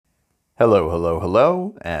Hello, hello,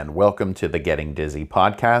 hello, and welcome to the Getting Dizzy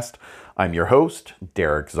podcast. I'm your host,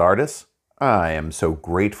 Derek Zardis. I am so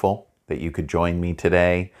grateful that you could join me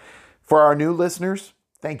today. For our new listeners,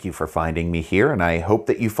 thank you for finding me here, and I hope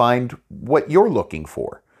that you find what you're looking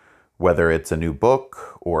for. Whether it's a new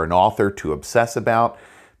book or an author to obsess about,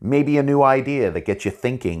 maybe a new idea that gets you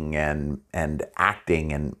thinking and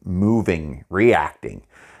acting and moving, reacting.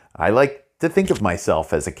 I like to think of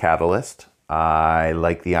myself as a catalyst. I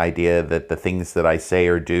like the idea that the things that I say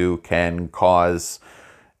or do can cause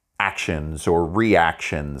actions or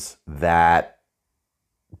reactions that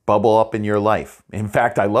bubble up in your life. In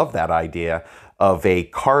fact, I love that idea of a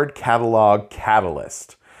card catalog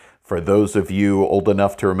catalyst. For those of you old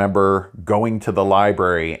enough to remember going to the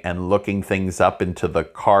library and looking things up into the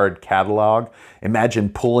card catalog, imagine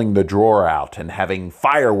pulling the drawer out and having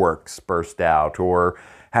fireworks burst out or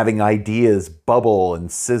having ideas bubble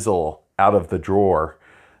and sizzle out of the drawer.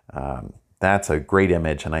 That's a great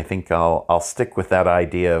image, and I think I'll stick with that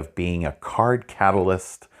idea of being a card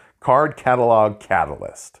catalog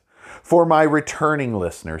catalyst. For my returning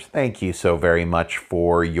listeners, thank you so very much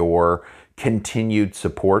for your continued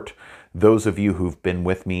support. Those of you who've been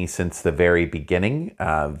with me since the very beginning,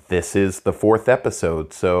 this is the 4th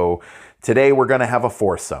episode, so today we're going to have a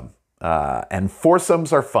foursome. And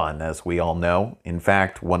foursomes are fun, as we all know. In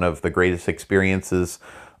fact, one of the greatest experiences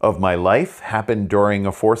of my life happened during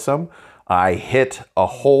a foursome. I hit a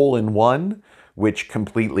hole in one, which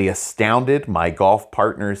completely astounded my golf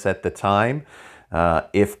partners at the time.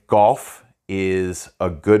 If golf is a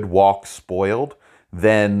good walk spoiled,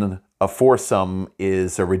 then a foursome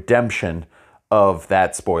is a redemption of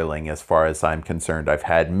that spoiling as far as I'm concerned. I've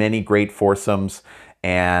had many great foursomes,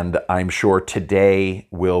 and I'm sure today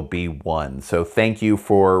will be one. So thank you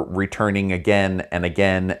for returning again and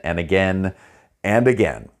again and again and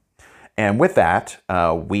again. And with that,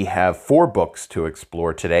 we have 4 books to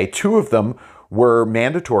explore today. 2 of them were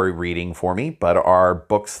mandatory reading for me, but are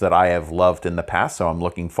books that I have loved in the past, so I'm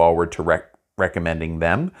looking forward to recommending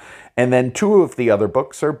them. And then 2 of the other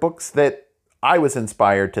books are books that I was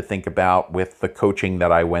inspired to think about with the coaching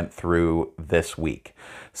that I went through this week.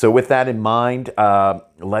 So with that in mind,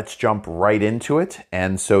 let's jump right into it.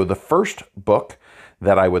 And so the first book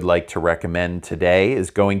that I would like to recommend today is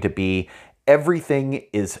going to be Everything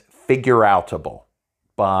is Figureoutable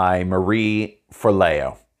by Marie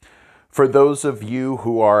Forleo. For those of you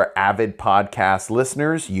who are avid podcast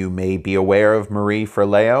listeners, you may be aware of Marie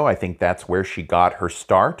Forleo. I think that's where she got her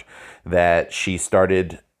start, that she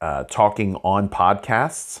started talking on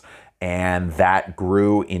podcasts, and that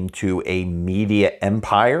grew into a media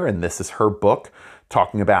empire. And this is her book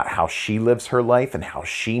talking about how she lives her life and how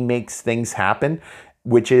she makes things happen,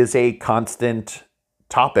 which is a constant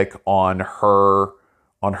topic on her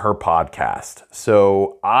podcast.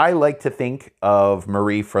 So I like to think of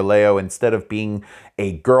Marie Forleo, instead of being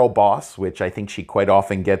a girl boss, which I think she quite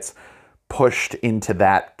often gets pushed into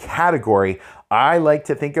that category, I like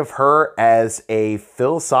to think of her as a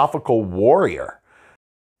philosophical warrior.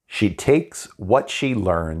 She takes what she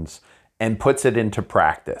learns and puts it into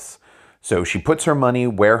practice. So she puts her money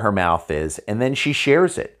where her mouth is, and then she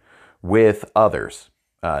shares it with others.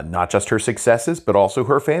 Not just her successes, but also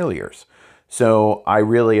her failures. So I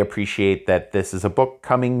really appreciate that this is a book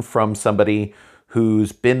coming from somebody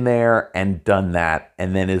who's been there and done that,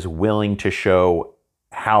 and then is willing to show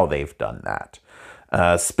how they've done that.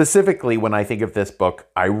 Specifically, when I think of this book,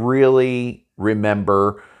 I really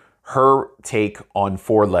remember her take on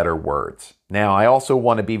 4-letter words. Now, I also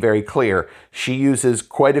want to be very clear. She uses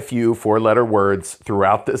quite a few 4-letter words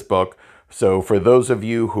throughout this book. So for those of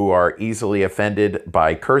you who are easily offended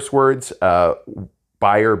by curse words,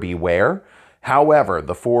 buyer beware. However,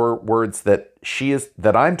 the 4 words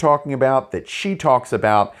that I'm talking about, that she talks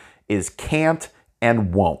about, is can't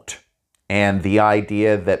and won't. And the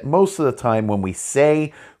idea that most of the time when we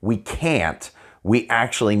say we can't, we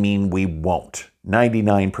actually mean we won't,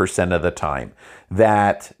 99% of the time.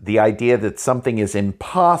 That the idea that something is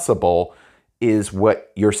impossible is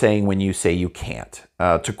what you're saying when you say you can't.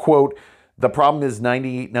 To quote, the problem is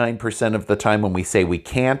 99% of the time when we say we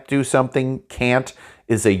can't do something, can't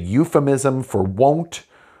is a euphemism for won't.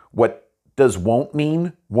 What does won't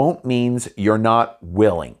mean? Won't means you're not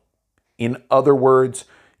willing. In other words,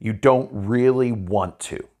 you don't really want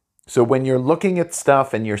to. So when you're looking at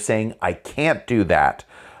stuff and you're saying, I can't do that,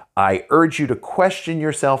 I urge you to question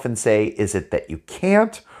yourself and say, is it that you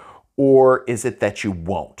can't, or is it that you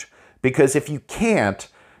won't? Because if you can't,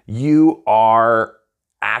 you are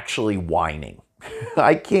actually whining.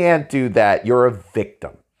 I can't do that. You're a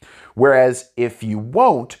victim. Whereas if you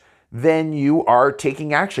won't, then you are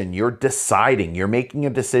taking action. You're deciding. You're making a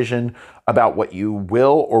decision about what you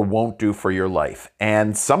will or won't do for your life.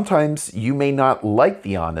 And sometimes you may not like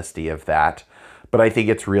the honesty of that, but I think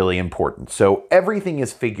it's really important. So Everything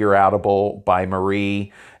is Figureoutable by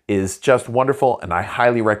Marie is just wonderful, and I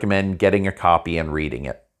highly recommend getting a copy and reading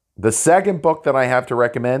it. The second book that I have to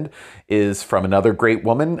recommend is from another great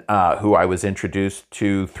woman who I was introduced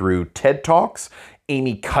to through TED Talks,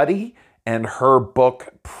 Amy Cuddy, and her book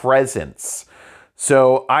Presence.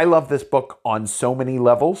 So I love this book on so many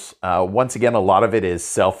levels. Once again, a lot of it is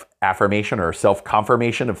self-affirmation or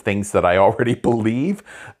self-confirmation of things that I already believe.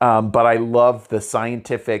 But I love the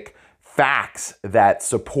scientific facts that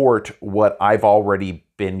support what I've already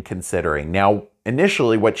been considering. Now,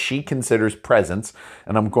 initially, what she considers presence,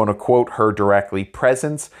 and I'm going to quote her directly,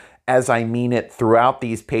 presence, as I mean it throughout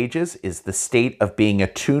these pages, is the state of being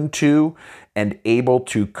attuned to and able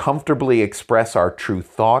to comfortably express our true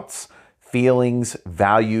thoughts, feelings,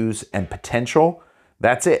 values, and potential.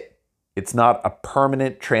 That's it. It's not a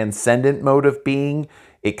permanent, transcendent mode of being.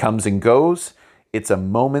 It comes and goes. It's a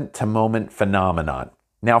moment-to-moment phenomenon.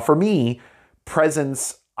 Now, for me,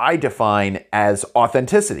 presence I define as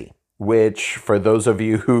authenticity, which for those of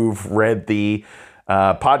you who've read the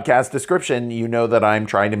podcast description, you know that I'm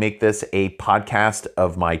trying to make this a podcast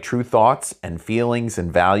of my true thoughts and feelings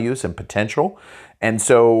and values and potential. And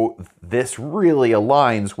so this really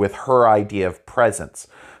aligns with her idea of presence.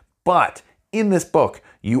 But in this book,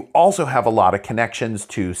 you also have a lot of connections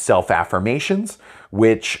to self-affirmations,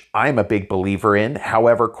 which I'm a big believer in.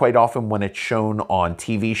 However, quite often when it's shown on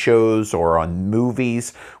TV shows or on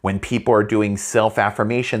movies, when people are doing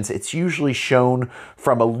self-affirmations, it's usually shown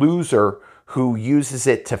from a loser who uses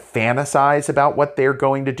it to fantasize about what they're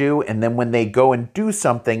going to do. And then when they go and do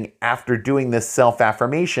something after doing this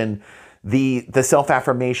self-affirmation, the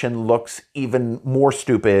self-affirmation looks even more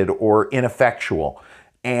stupid or ineffectual.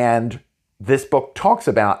 And this book talks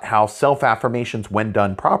about how self-affirmations, when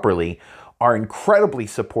done properly, are incredibly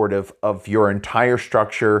supportive of your entire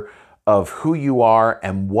structure of who you are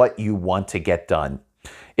and what you want to get done.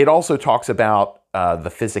 It also talks about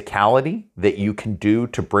the physicality that you can do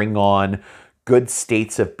to bring on good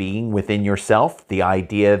states of being within yourself. The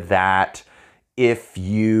idea that if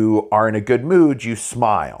you are in a good mood, you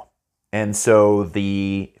smile. And so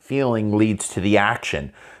the feeling leads to the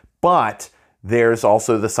action. But there's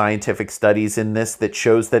also the scientific studies in this that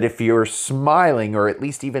shows that if you're smiling, or at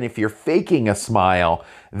least even if you're faking a smile,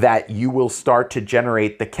 that you will start to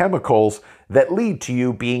generate the chemicals that lead to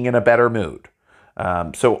you being in a better mood.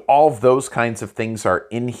 So all of those kinds of things are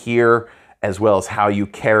in here, as well as how you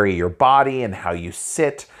carry your body and how you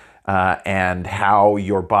sit, and how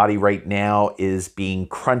your body right now is being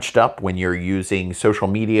crunched up when you're using social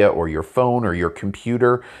media or your phone or your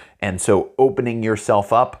computer. And so opening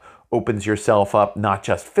yourself up opens yourself up not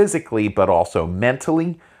just physically, but also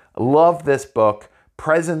mentally. Love this book,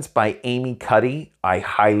 Presence by Amy Cuddy. I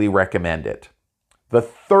highly recommend it. The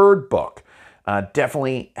third book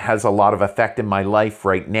definitely has a lot of effect in my life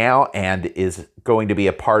right now and is going to be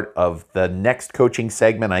a part of the next coaching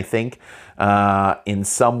segment, I think, in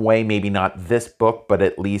some way, maybe not this book, but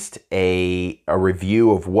at least a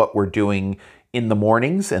review of what we're doing in the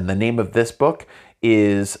mornings. And the name of this book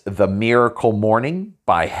is The Miracle Morning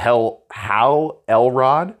by Hal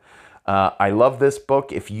Elrod. I love this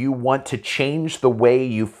book. If you want to change the way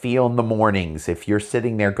you feel in the mornings, if you're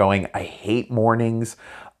sitting there going, I hate mornings,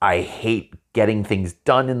 I hate getting things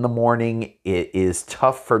done in the morning, it is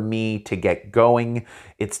tough for me to get going,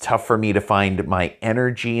 it's tough for me to find my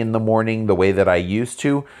energy in the morning the way that I used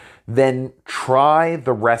to, then try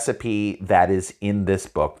the recipe that is in this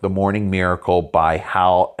book, The Morning Miracle by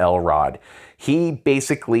Hal Elrod. He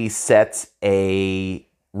basically sets a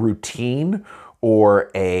routine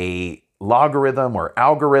or a logarithm or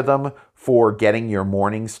algorithm for getting your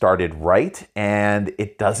morning started right, and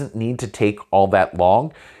it doesn't need to take all that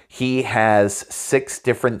long. He has 6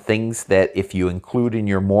 different things that if you include in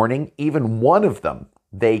your morning, even one of them,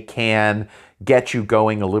 they can get you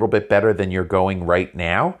going a little bit better than you're going right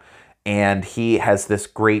now. And he has this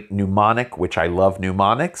great mnemonic, which I love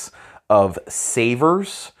mnemonics, of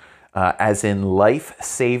savers, as in life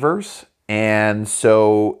savers. And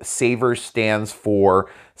so savers stands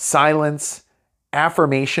for silence,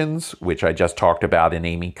 affirmations, which I just talked about in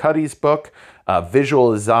Amy Cuddy's book,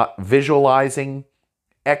 visualizing,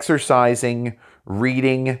 exercising,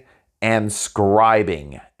 reading, and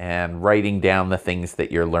scribing, and writing down the things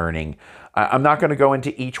that you're learning. I'm not going to go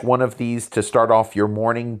into each one of these to start off your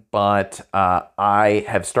morning, but I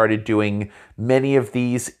have started doing many of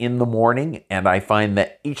these in the morning, and I find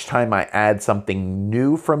that each time I add something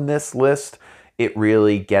new from this list, it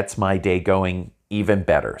really gets my day going even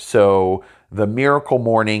better. So, The Miracle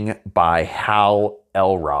Morning by Hal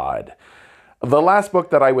Elrod. The last book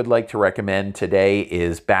that I would like to recommend today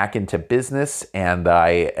is Back into Business, and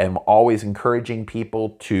I am always encouraging people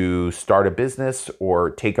to start a business or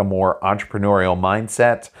take a more entrepreneurial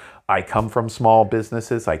mindset. I come from small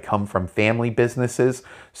businesses, I come from family businesses,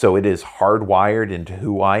 so it is hardwired into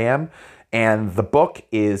who I am. And the book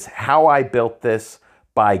is How I Built This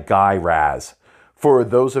by Guy Raz. For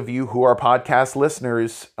those of you who are podcast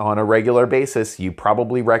listeners on a regular basis, you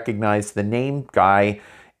probably recognize the name. Guy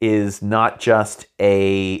is not just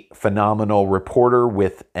a phenomenal reporter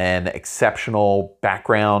with an exceptional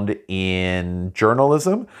background in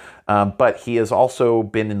journalism, but he has also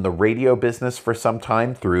been in the radio business for some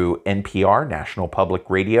time through NPR, National Public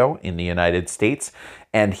Radio in the United States,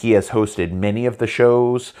 and he has hosted many of the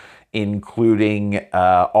shows, including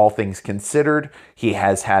All Things Considered. He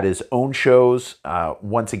has had his own shows.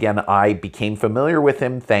 Once again, I became familiar with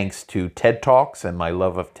him thanks to TED Talks and my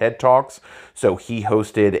love of TED Talks. So he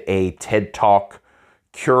hosted a TED Talk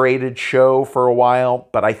curated show for a while,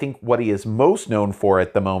 but I think what he is most known for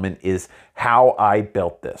at the moment is How I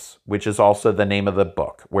Built This, which is also the name of the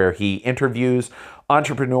book, where he interviews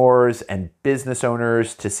entrepreneurs and business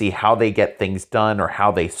owners to see how they get things done or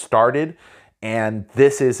how they started. And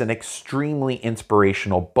this is an extremely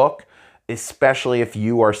inspirational book, especially if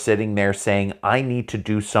you are sitting there saying, I need to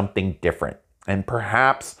do something different. And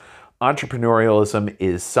perhaps entrepreneurialism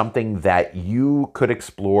is something that you could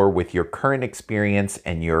explore with your current experience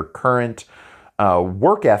and your current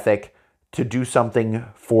work ethic to do something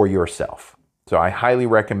for yourself. So I highly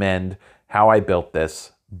recommend How I Built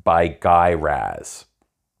This by Guy Raz.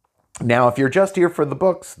 Now, if you're just here for the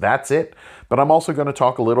books, that's it. But I'm also going to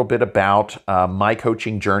talk a little bit about my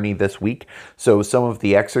coaching journey this week. So some of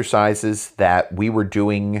the exercises that we were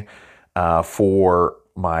doing for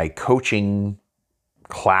my coaching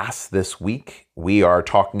class this week, we are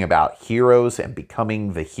talking about heroes and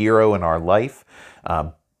becoming the hero in our life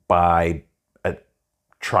by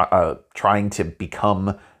trying to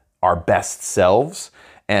become our best selves.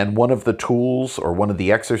 And one of the tools or one of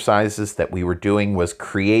the exercises that we were doing was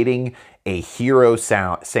creating a hero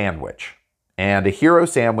sandwich. And a hero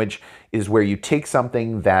sandwich is where you take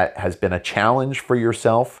something that has been a challenge for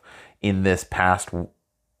yourself in this past,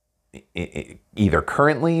 either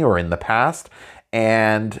currently or in the past,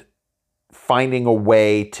 and finding a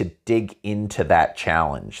way to dig into that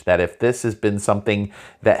challenge. That if this has been something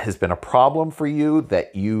that has been a problem for you,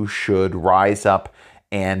 that you should rise up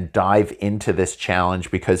and dive into this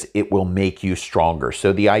challenge because it will make you stronger.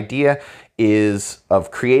 So the idea is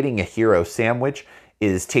of creating a hero sandwich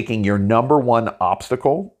is taking your number one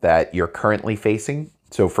obstacle that you're currently facing.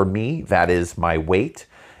 So for me, that is my weight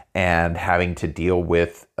and having to deal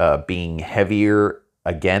with being heavier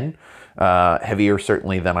again, heavier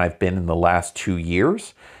certainly than I've been in the last 2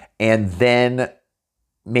 years, and then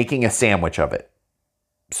making a sandwich of it.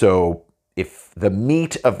 So if the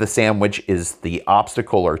meat of the sandwich is the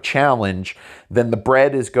obstacle or challenge, then the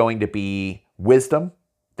bread is going to be wisdom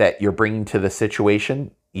that you're bringing to the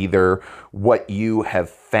situation, either what you have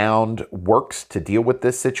found works to deal with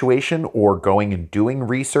this situation or going and doing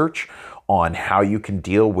research on how you can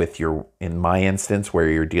deal with your, in my instance, where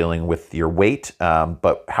you're dealing with your weight,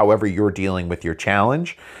 but however you're dealing with your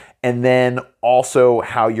challenge. And then also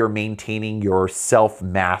how you're maintaining your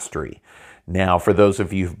self-mastery. Now, for those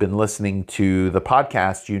of you who've been listening to the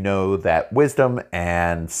podcast, you know that wisdom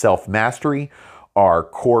and self-mastery are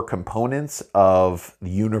core components of the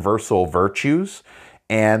universal virtues.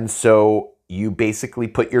 And so you basically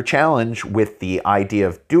put your challenge with the idea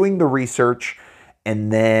of doing the research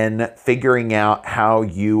and then figuring out how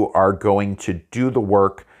you are going to do the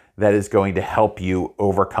work that is going to help you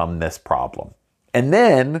overcome this problem. And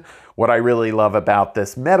then what I really love about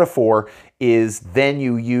this metaphor is then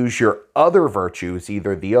you use your other virtues,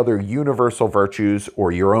 either the other universal virtues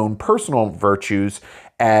or your own personal virtues,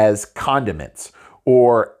 as condiments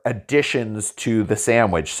or additions to the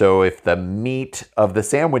sandwich. So if the meat of the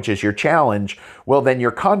sandwich is your challenge, well, then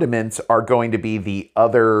your condiments are going to be the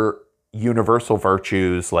other universal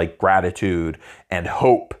virtues like gratitude and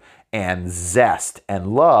hope and zest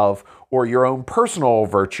and love, or your own personal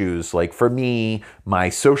virtues, like for me, my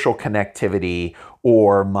social connectivity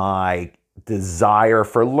or my desire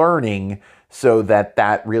for learning, so that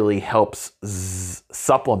that really helps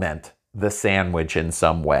supplement the sandwich in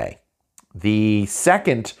some way. The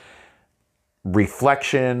second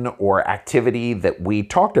reflection or activity that we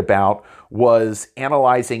talked about was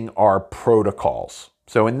analyzing our protocols.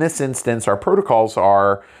 So in this instance, our protocols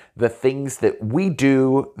are the things that we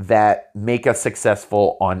do that make us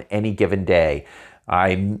successful on any given day.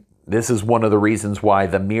 This is one of the reasons why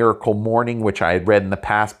the Miracle Morning, which I had read in the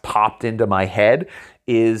past, popped into my head,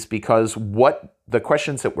 is because what the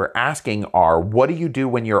questions that we're asking are, what do you do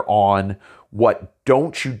when you're on? What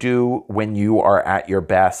don't you do when you are at your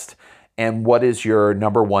best? And what is your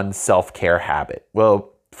number one self-care habit?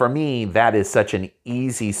 Well, for me, that is such an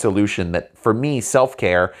easy solution that for me,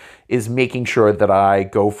 self-care is making sure that I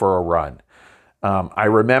go for a run. I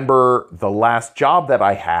remember the last job that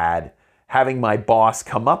I had, having my boss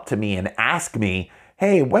come up to me and ask me,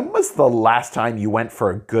 hey, when was the last time you went for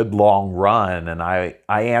a good long run? And I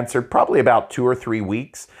answered probably about 2 or 3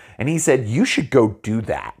 weeks. And he said, you should go do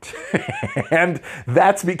that. And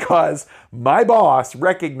that's because my boss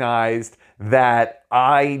recognized that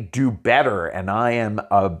I do better and I am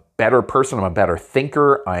a better person. I'm a better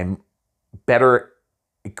thinker. I'm better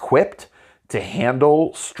equipped to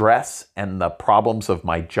handle stress and the problems of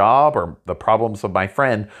my job or the problems of my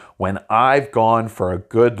friend when I've gone for a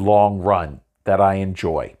good long run that I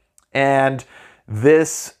enjoy. And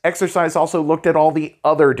this exercise also looked at all the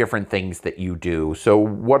other different things that you do. So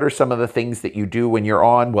what are some of the things that you do when you're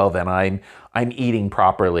on? Well, then I'm eating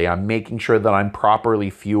properly. I'm making sure that I'm properly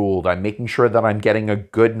fueled. I'm making sure that I'm getting a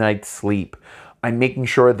good night's sleep. I'm making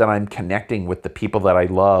sure that I'm connecting with the people that I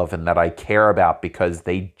love and that I care about because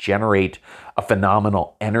they generate a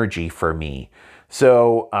phenomenal energy for me.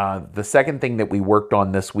 So the second thing that we worked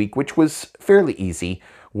on this week, which was fairly easy,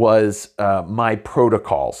 was my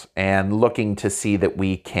protocols and looking to see that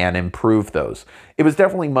we can improve those. It was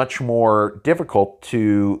definitely much more difficult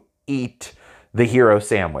to eat the hero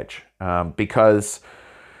sandwich because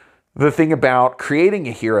the thing about creating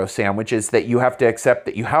a hero sandwich is that you have to accept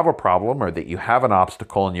that you have a problem or that you have an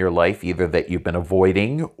obstacle in your life, either that you've been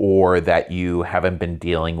avoiding or that you haven't been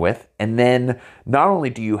dealing with. And then not only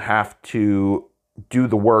do you have to do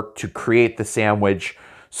the work to create the sandwich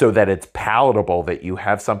so that it's palatable, that you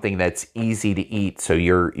have something that's easy to eat. So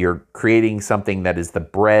you're creating something that is the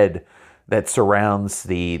bread that surrounds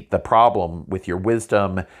the problem with your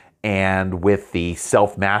wisdom and with the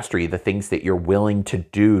self-mastery, the things that you're willing to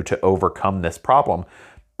do to overcome this problem.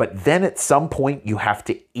 But then at some point, you have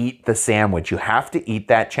to eat the sandwich. You have to eat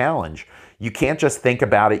that challenge. You can't just think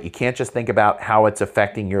about it. You can't just think about how it's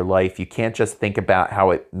affecting your life. You can't just think about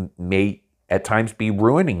how it may at times be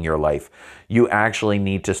ruining your life. You actually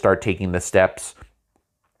need to start taking the steps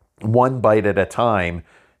one bite at a time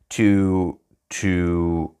to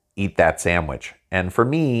eat that sandwich. And for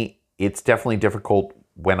me, it's definitely difficult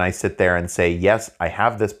when I sit there and say, yes, I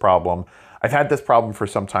have this problem. I've had this problem for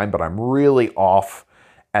some time, but I'm really off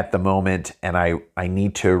at the moment and I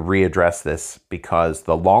need to readdress this because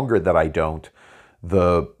the longer that I don't,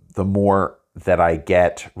 the more that I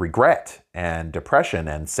get regret and depression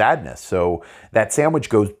and sadness. So that sandwich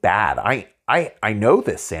goes bad. I know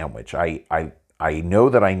this sandwich. I know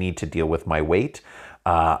that I need to deal with my weight.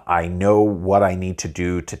 I know what I need to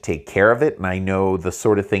do to take care of it. And I know the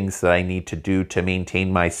sort of things that I need to do to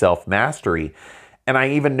maintain my self-mastery. And I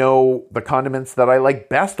even know the condiments that I like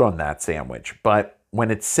best on that sandwich. But when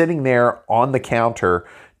it's sitting there on the counter,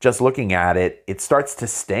 just looking at it, it starts to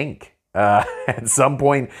stink. At some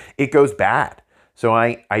point, it goes bad. So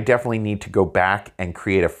I definitely need to go back and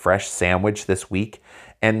create a fresh sandwich this week.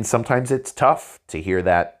 And sometimes it's tough to hear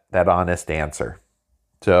that honest answer.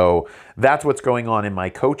 So that's what's going on in my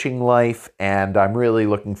coaching life. And I'm really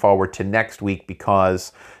looking forward to next week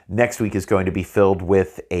because next week is going to be filled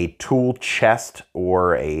with a tool chest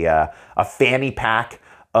or a fanny pack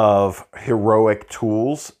of heroic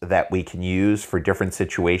tools that we can use for different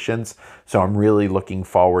situations. So I'm really looking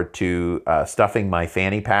forward to stuffing my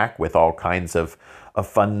fanny pack with all kinds of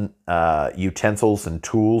fun utensils and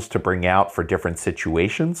tools to bring out for different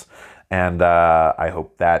situations. And I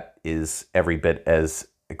hope that is every bit as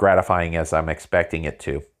gratifying as I'm expecting it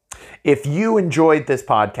to. If you enjoyed this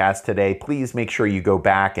podcast today, please make sure you go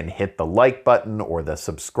back and hit the like button or the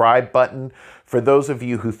subscribe button. For those of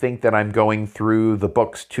you who think that I'm going through the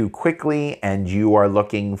books too quickly and you are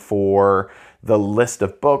looking for the list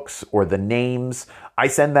of books or the names, I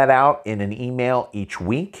send that out in an email each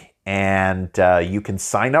week. And you can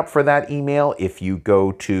sign up for that email if you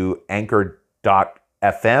go to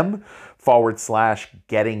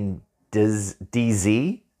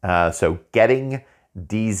anchor.fm/getting-DZ. So getting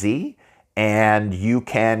DZ, and you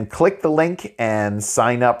can click the link and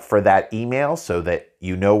sign up for that email so that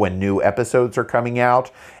you know when new episodes are coming out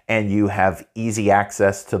and you have easy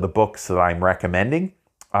access to the books that I'm recommending.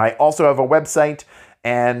 I also have a website,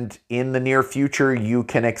 and in the near future, you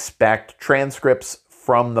can expect transcripts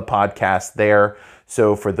from the podcast there.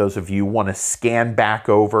 So for those of you who want to scan back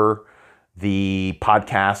over the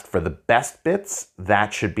podcast for the best bits,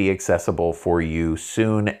 that should be accessible for you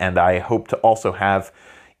soon. And I hope to also have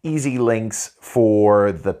easy links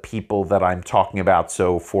for the people that I'm talking about.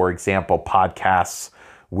 So for example, podcasts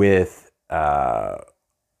with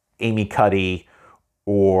Amy Cuddy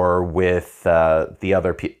or with the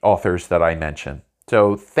other authors that I mentioned.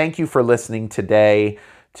 So thank you for listening today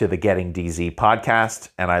to the Getting DZ podcast,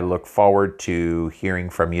 and I look forward to hearing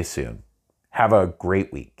from you soon. Have a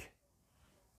great week.